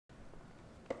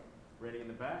Ready in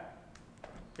the back?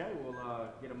 Okay, we'll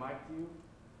get a mic to you.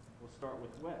 We'll start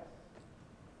with Wes.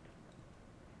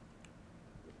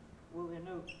 Well, I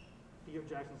know Theo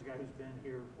Jackson's a guy who's been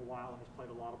here a while and has played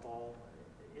a lot of ball.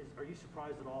 Are you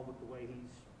surprised at all with the way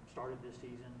he's started this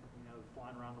season,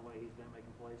 flying around the way he's been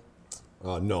making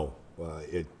plays? No.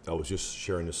 I was just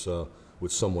sharing this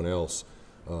with someone else.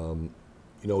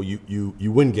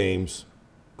 You win games,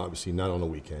 obviously not on the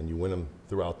weekend. You win them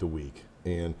throughout the week.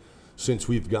 And since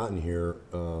we've gotten here,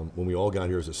 when we all got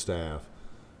here as a staff,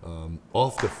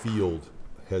 off the field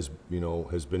has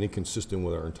been inconsistent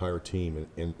with our entire team.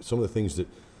 And some of the things that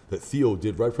Theo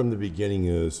did right from the beginning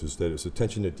is that his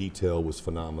attention to detail was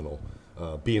phenomenal.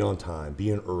 Being on time,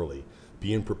 being early,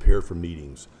 being prepared for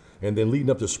meetings. And then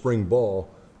leading up to spring ball,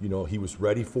 he was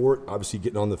ready for it. Obviously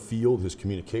getting on the field, his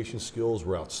communication skills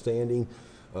were outstanding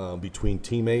between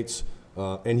teammates.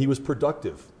 And he was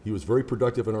productive. He was very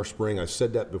productive in our spring. I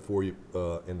said that before you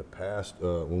in the past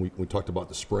when we talked about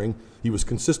the spring. He was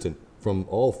consistent from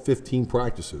all 15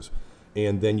 practices.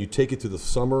 And then you take it to the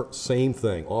summer, same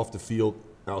thing. Off the field,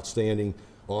 outstanding.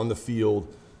 On the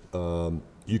field,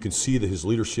 you can see that his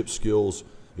leadership skills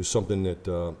is something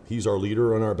that he's our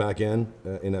leader on our back end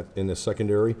in the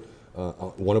secondary.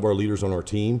 One of our leaders on our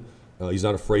team. He's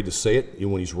not afraid to say it.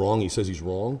 Even when he's wrong, he says he's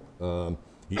wrong.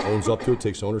 He owns up to it,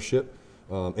 takes ownership.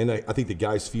 And I think the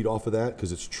guys feed off of that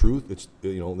because it's truth.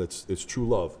 It's true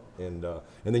love. And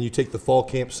then you take the fall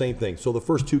camp, same thing. So the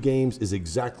first two games is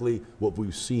exactly what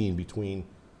we've seen between,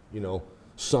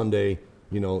 Sunday,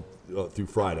 through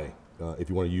Friday, if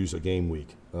you want to use a game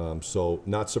week. So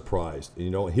not surprised.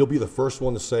 And he'll be the first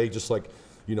one to say, just like,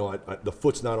 the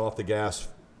foot's not off the gas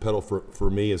pedal for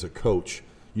me as a coach.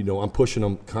 I'm pushing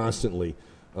him constantly.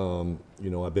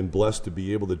 I've been blessed to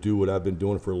be able to do what I've been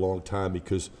doing for a long time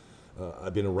because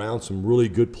I've been around some really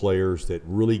good players that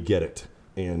really get it.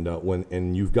 And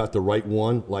when you've got the right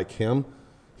one like him,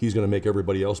 he's going to make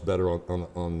everybody else better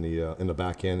on the in the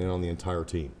back end and on the entire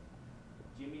team.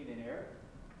 Jimmy and Eric.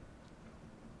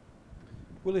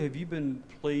 Willie, have you been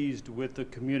pleased with the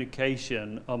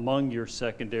communication among your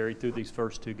secondary through these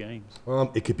first two games?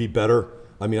 It could be better.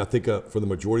 I mean, I think for the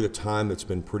majority of the time, it's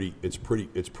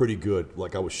pretty good.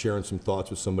 Like I was sharing some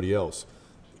thoughts with somebody else.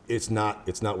 It's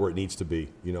not where it needs to be,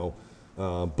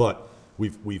 but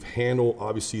we've handled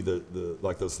obviously the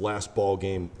like this last ball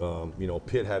game.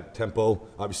 Pitt had tempo.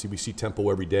 Obviously, we see tempo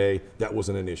every day. That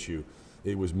wasn't an issue.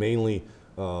 It was mainly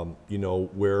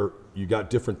where you got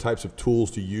different types of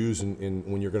tools to use and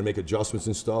when you're going to make adjustments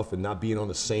and stuff, and not being on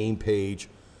the same page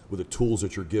with the tools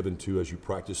that you're given to as you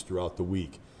practice throughout the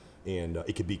week. And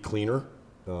it could be cleaner.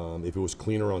 If it was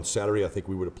cleaner on Saturday, I think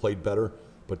we would have played better.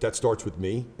 But that starts with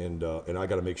me, and I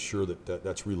got to make sure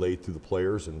that's relayed through the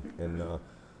players.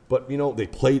 But they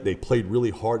played really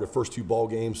hard the first two ball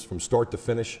games from start to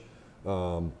finish.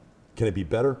 Can it be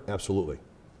better? Absolutely.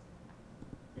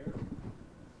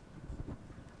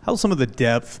 How's some of the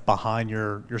depth behind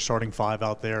your starting five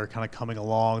out there, kind of coming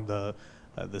along, the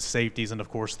safeties and of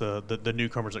course the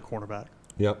newcomers at cornerback?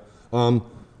 Yeah.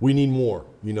 We need more.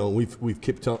 We've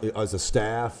kept as a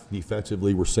staff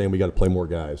defensively. We're saying we got to play more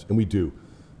guys, and we do.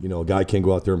 A guy can't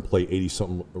go out there and play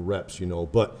 80-something reps.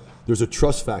 But there's a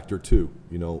trust factor too.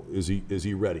 Is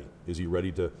he ready? Is he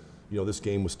ready to? This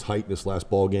game was tight. This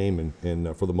last ball game,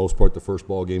 and for the most part, the first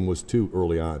ball game was too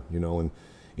early on. And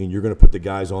you're going to put the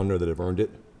guys on there that have earned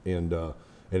it and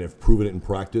have proven it in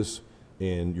practice.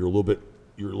 And you're a little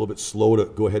bit slow to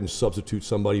go ahead and substitute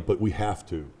somebody, but we have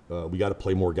to. We got to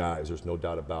play more guys. There's no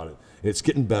doubt about it. And it's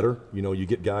getting better. You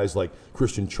get guys like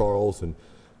Christian Charles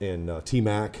and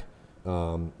T-Mac,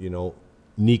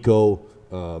 Nico,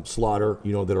 Slaughter,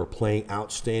 that are playing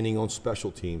outstanding on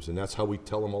special teams. And that's how we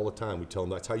tell them all the time. We tell them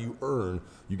that's how you earn.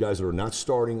 You guys that are not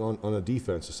starting on a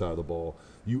defensive side of the ball,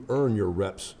 you earn your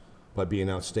reps by being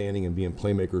outstanding and being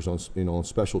playmakers on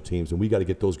special teams. And we got to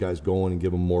get those guys going and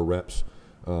give them more reps.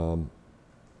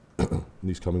 In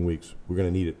these coming weeks. We're going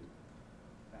to need it.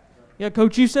 Yeah,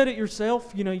 Coach, you said it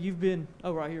yourself. You've been –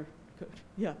 oh, right here, Coach.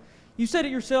 Yeah. You said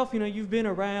it yourself. You've been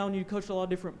around. You coached a lot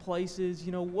of different places.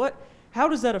 How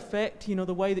does that affect,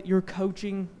 the way that you're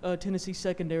coaching Tennessee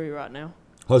secondary right now?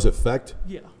 How does it affect?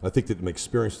 Yeah. I think that the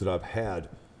experience that I've had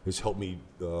has helped me,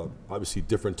 obviously,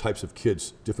 different types of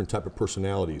kids, different type of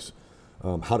personalities,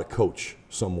 how to coach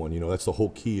someone. That's the whole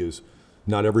key is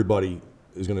not everybody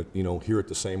is going to, hear it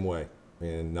the same way.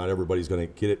 And not everybody's going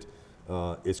to get it.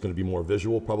 It's going to be more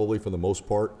visual probably for the most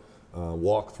part.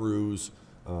 Walkthroughs.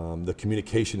 The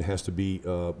communication has to be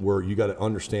where you got to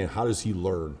understand how does he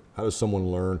learn? How does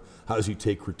someone learn? How does he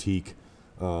take critique?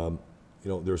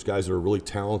 There's guys that are really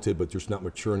talented but just not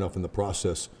mature enough in the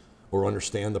process or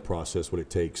understand the process, what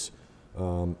it takes.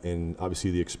 and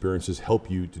obviously the experiences help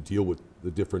you to deal with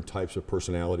the different types of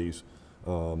personalities,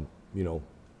 you know,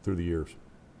 through the years.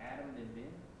 Adam and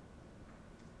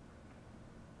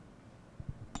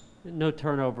Ben? No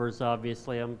turnovers,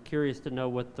 obviously. I'm curious to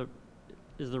know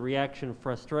is the reaction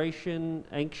frustration,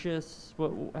 anxious?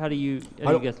 How do you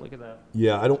guys look at that?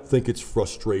 Yeah, I don't think it's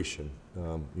frustration.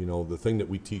 You know, the thing that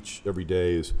we teach every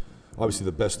day is obviously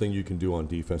the best thing you can do on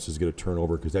defense is get a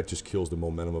turnover, because that just kills the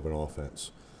momentum of an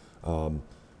offense.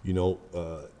 You know,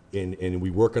 and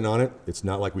we're working on it. It's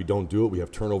not like we don't do it. We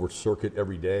have turnover circuit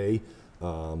every day.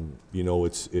 You know,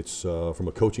 it's from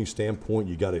a coaching standpoint,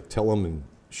 you got to tell them and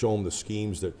show them the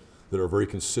schemes that are very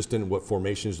consistent, what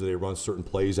formations do they run certain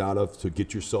plays out of, to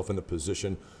get yourself in a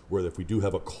position where if we do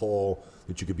have a call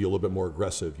that you could be a little bit more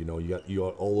aggressive. You know, you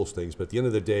got all those things. But at the end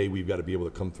of the day, we've got to be able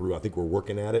to come through. I think we're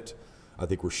working at it. I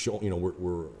think we're showing, you know,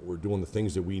 we're doing the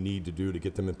things that we need to do to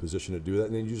get them in position to do that,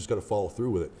 and then you just got to follow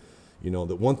through with it. You know,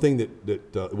 the one thing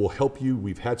that will help you,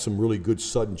 we've had some really good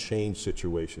sudden change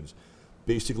situations.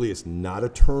 Basically, it's not a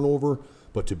turnover,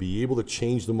 but to be able to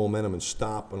change the momentum and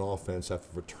stop an offense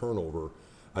after a turnover,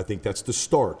 I think that's the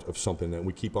start of something that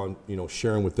we keep on, you know,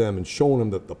 sharing with them and showing them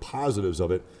the positives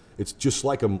of it. It's just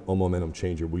like a momentum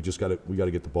changer. We just got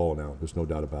to get the ball now. There's no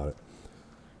doubt about it.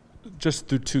 Just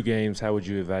through 2 games, how would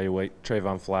you evaluate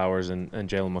Trayvon Flowers and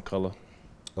Jalen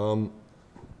McCullough?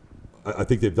 I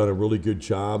think they've done a really good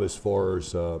job as far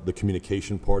as the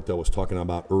communication part that I was talking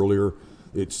about earlier.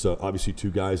 It's obviously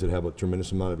 2 guys that have a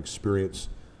tremendous amount of experience.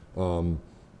 You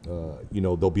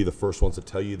know, they'll be the first ones to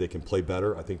tell you they can play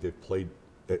better. I think they've played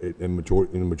in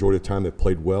the majority of the time they've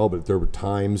played well, but there were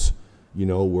times, you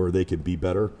know, where they could be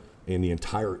better, and the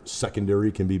entire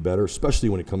secondary can be better, especially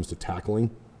when it comes to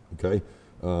tackling. Okay,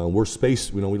 we're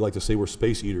space. You know, we like to say we're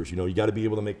space eaters. You know, you got to be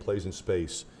able to make plays in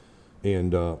space,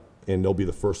 and they'll be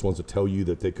the first ones to tell you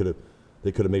that they could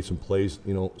have made some plays,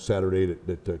 you know, Saturday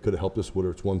that could have helped us,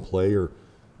 whether it's one play or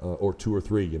 2 or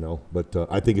 3, you know. But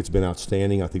I think it's been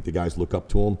outstanding. I think the guys look up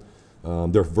to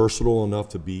them. They're versatile enough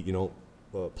to be, you know,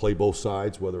 play both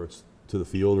sides, whether it's to the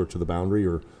field or to the boundary,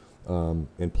 or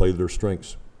and play their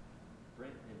strengths.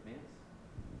 Brent and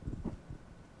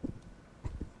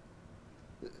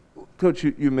Vince? Coach,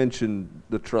 you mentioned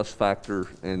the trust factor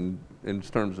in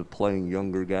terms of playing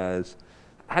younger guys.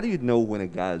 How do you know when a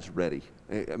guy's ready?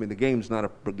 I mean, the game's not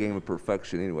a game of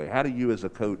perfection anyway. How do you as a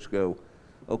coach go,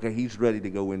 okay, he's ready to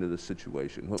go into the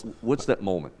situation? What's that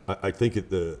moment? I think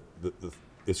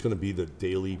it's going to be the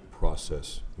daily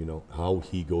process, you know, how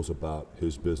he goes about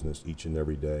his business each and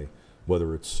every day,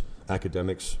 whether it's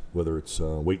academics, whether it's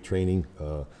weight training,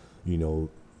 you know,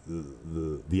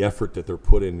 the effort that they're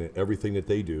put in everything that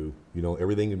they do. You know,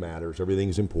 everything matters, everything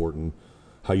is important.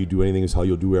 How you do anything is how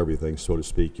you'll do everything, so to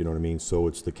speak, you know what I mean? So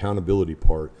it's the accountability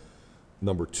part.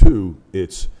 Number 2,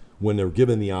 it's when they're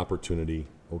given the opportunity,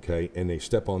 okay, and they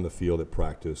step on the field at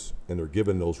practice and they're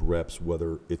given those reps,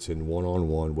 whether it's in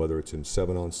 1-on-1, whether it's in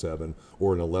 7-on-7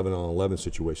 or in 11-on-11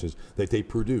 situations, that they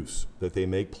produce, that they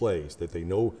make plays, that they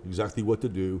know exactly what to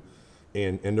do,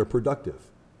 and they're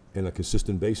productive on a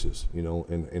consistent basis, you know,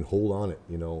 and hold on it,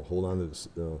 you know, hold on to this,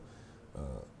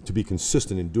 to be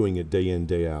consistent in doing it day in,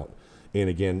 day out. And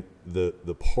again,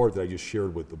 the part that I just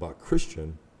shared about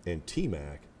Christian and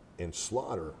T-Mac and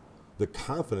Slaughter, the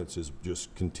confidence is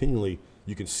just continually,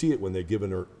 you can see it when they're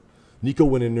giving her. Nico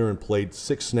went in there and played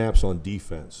 6 snaps on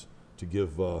defense to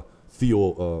give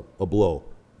Theo a blow.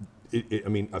 I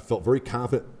mean, I felt very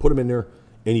confident, put him in there,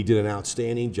 and he did an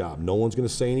outstanding job. No one's going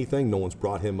to say anything. No one's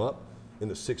brought him up in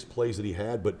the 6 plays that he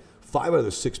had, but 5 out of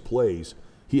the 6 plays,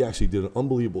 he actually did an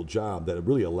unbelievable job that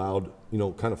really allowed, you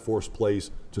know, kind of forced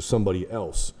plays to somebody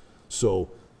else. So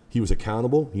he was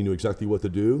accountable. He knew exactly what to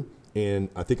do. And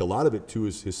I think a lot of it, too,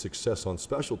 is his success on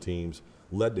special teams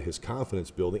led to his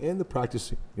confidence building and the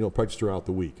practice, you know, practice throughout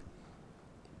the week.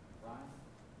 Ryan?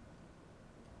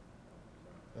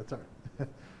 That's all right.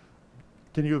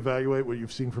 Can you evaluate what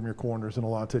you've seen from your corners in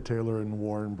Alontae Taylor and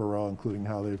Warren Burrell, including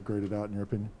how they've graded out, in your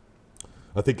opinion?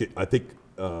 I think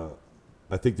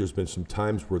there's been some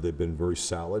times where they've been very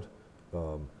solid,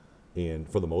 and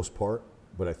for the most part.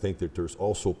 But I think that there's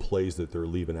also plays that they're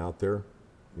leaving out there.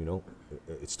 You know,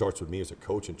 it starts with me as a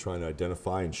coach and trying to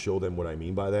identify and show them what I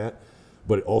mean by that.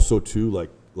 But also too,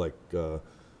 like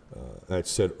I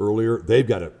said earlier, they've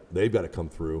got to come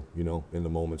through. You know, in the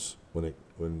moments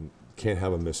when can't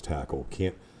have a missed tackle,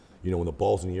 can't. You know, when the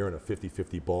ball's in the air and a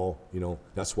 50-50 ball, you know,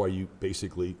 that's why you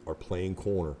basically are playing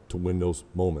corner to win those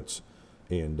moments.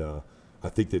 And I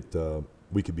think that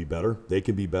we could be better. They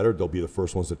can be better. They'll be the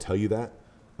first ones to tell you that.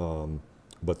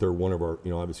 But they're one of our,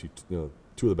 you know, obviously, you know,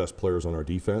 2 of the best players on our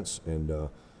defense. And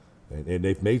And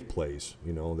they've made plays,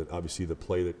 you know, that obviously the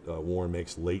play that Warren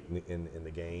makes late in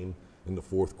the game, in the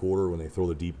fourth quarter when they throw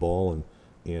the deep ball,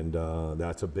 and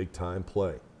that's a big-time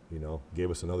play, you know.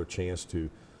 Gave us another chance to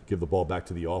give the ball back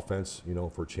to the offense, you know,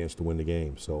 for a chance to win the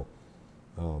game. So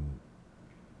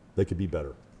they could be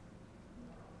better.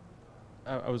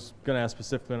 I was going to ask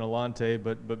specifically on Alante,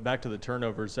 but back to the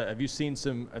turnovers. Have you seen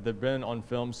have there been on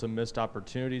film some missed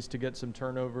opportunities to get some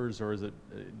turnovers, or is it?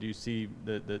 Do you see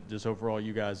that just overall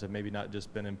you guys have maybe not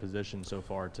just been in position so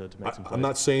far to make some plays? I'm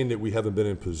not saying that we haven't been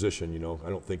in position, you know. I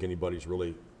don't think anybody's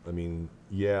really, I mean,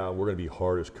 yeah, we're going to be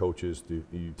hard as coaches.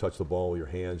 You touch the ball with your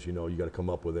hands, you know, you got to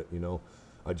come up with it, you know.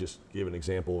 I just gave an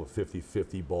example of a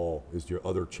 50-50 ball is your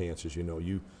other chances, you know.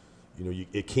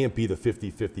 It can't be the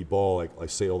 50-50 ball like I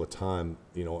say all the time,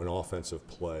 you know, an offensive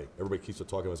play. Everybody keeps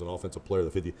talking about as an offensive player,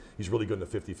 he's really good in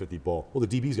the 50-50 ball. Well,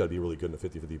 the DB's got to be really good in the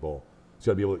 50-50 ball. He's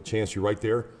got to be able to chance you right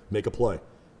there, make a play.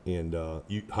 And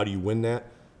how do you win that?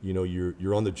 You know,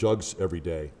 you're on the jugs every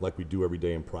day, like we do every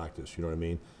day in practice, you know what I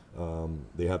mean?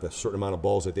 They have a certain amount of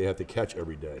balls that they have to catch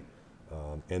every day.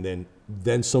 And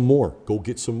then some more. Go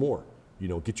get some more. You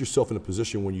know, get yourself in a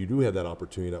position when you do have that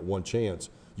opportunity, that one chance.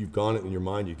 You've gone it in your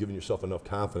mind. You've given yourself enough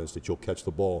confidence that you'll catch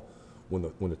the ball when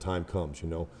the time comes.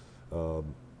 You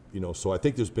know, so I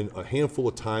think there's been a handful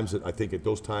of times that I think at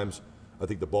those times, I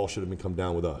think the ball should have been come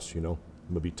down with us. You know, I'm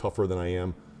gonna be tougher than I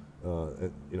am,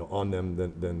 you know, on them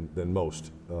than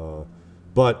most.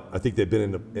 But I think they've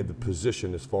been in the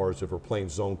position as far as if we're playing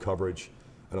zone coverage.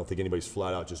 I don't think anybody's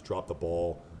flat out just dropped the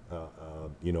ball.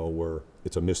 You know, where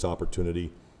it's a missed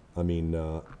opportunity. I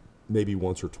mean, maybe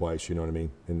once or twice, you know what I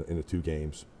mean, in the 2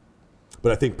 games.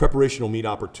 But I think preparation will meet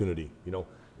opportunity, you know.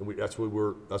 And that's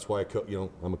why you know,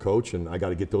 I'm a coach, and I got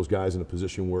to get those guys in a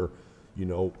position where, you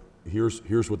know,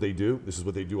 here's what they do. This is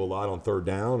what they do a lot on 3rd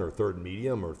down or 3rd and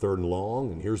medium or 3rd and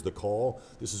long, and here's the call.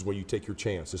 This is where you take your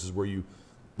chance. This is where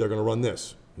they're going to run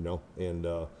this, you know. And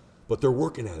but they're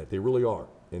working at it. They really are.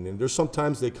 And then there's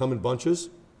sometimes they come in bunches,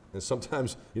 and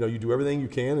sometimes, you know, you do everything you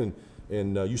can,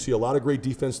 and you see a lot of great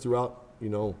defense throughout. You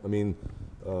know, I mean,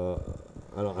 I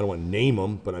don't want to name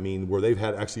them, but I mean where they've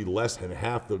had actually less than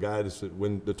half the guys that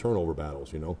win the turnover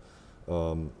battles. You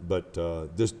know, but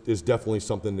this is definitely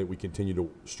something that we continue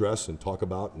to stress and talk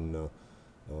about, and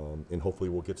hopefully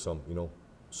we'll get some, you know,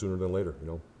 sooner than later. You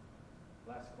know.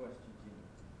 Last question, Jimmy.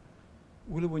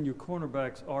 Willie, when your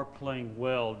cornerbacks are playing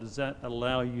well, does that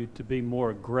allow you to be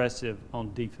more aggressive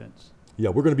on defense? Yeah,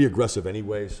 we're going to be aggressive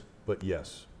anyways, but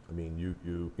yes, I mean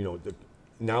you know.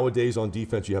 Nowadays on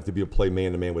defense, you have to be able to play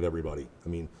man-to-man with everybody. I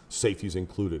mean, safeties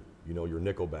included. You know, your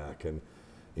nickel back, and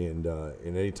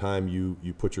any time you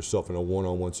put yourself in a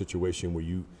one-on-one situation where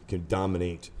you can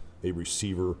dominate a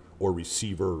receiver or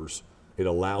receivers, it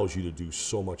allows you to do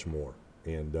so much more.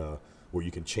 And where you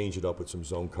can change it up with some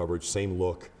zone coverage, same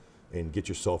look, and get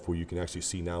yourself where you can actually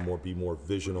see now be more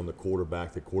vision on the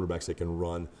quarterback. The quarterbacks that can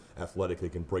run, athletic, they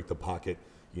can break the pocket.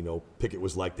 You know, Pickett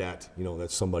was like that. You know,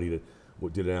 that's somebody that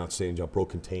did an outstanding job,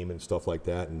 broke containment and stuff like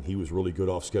that, and he was really good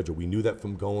off schedule. We knew that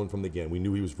from the beginning. We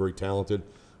knew he was very talented.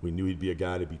 We knew he'd be a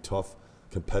guy to be tough,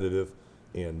 competitive,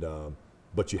 and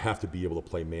but you have to be able to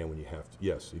play man when you have to.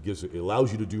 Yes, it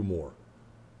allows you to do more.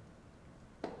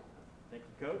 Thank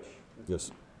you, Coach.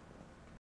 Yes.